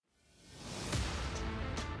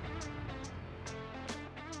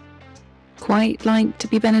quite like to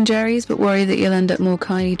be Ben & Jerry's but worry that you'll end up more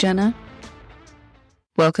Kylie Jenner?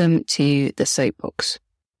 Welcome to The Soapbox,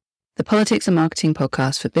 the politics and marketing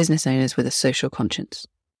podcast for business owners with a social conscience.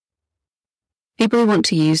 People who want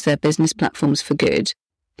to use their business platforms for good,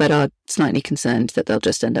 but are slightly concerned that they'll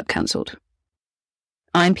just end up cancelled.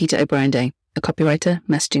 I'm Peter O'Brien-Day, a copywriter,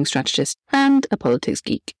 messaging strategist, and a politics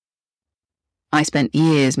geek. I spent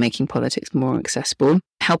years making politics more accessible,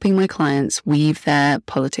 helping my clients weave their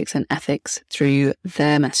politics and ethics through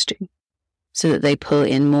their messaging so that they pull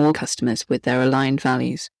in more customers with their aligned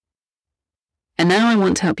values. And now I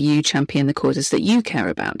want to help you champion the causes that you care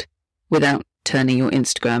about without turning your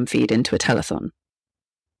Instagram feed into a telethon.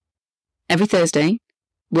 Every Thursday,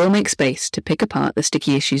 we'll make space to pick apart the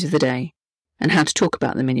sticky issues of the day and how to talk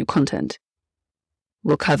about them in your content.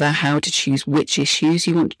 We'll cover how to choose which issues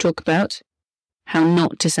you want to talk about, how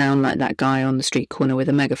not to sound like that guy on the street corner with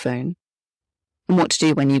a megaphone, and what to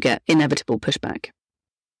do when you get inevitable pushback.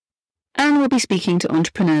 And we'll be speaking to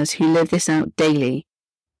entrepreneurs who live this out daily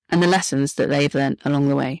and the lessons that they've learned along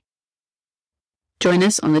the way. Join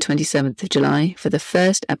us on the 27th of July for the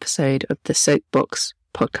first episode of the Soapbox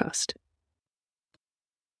podcast.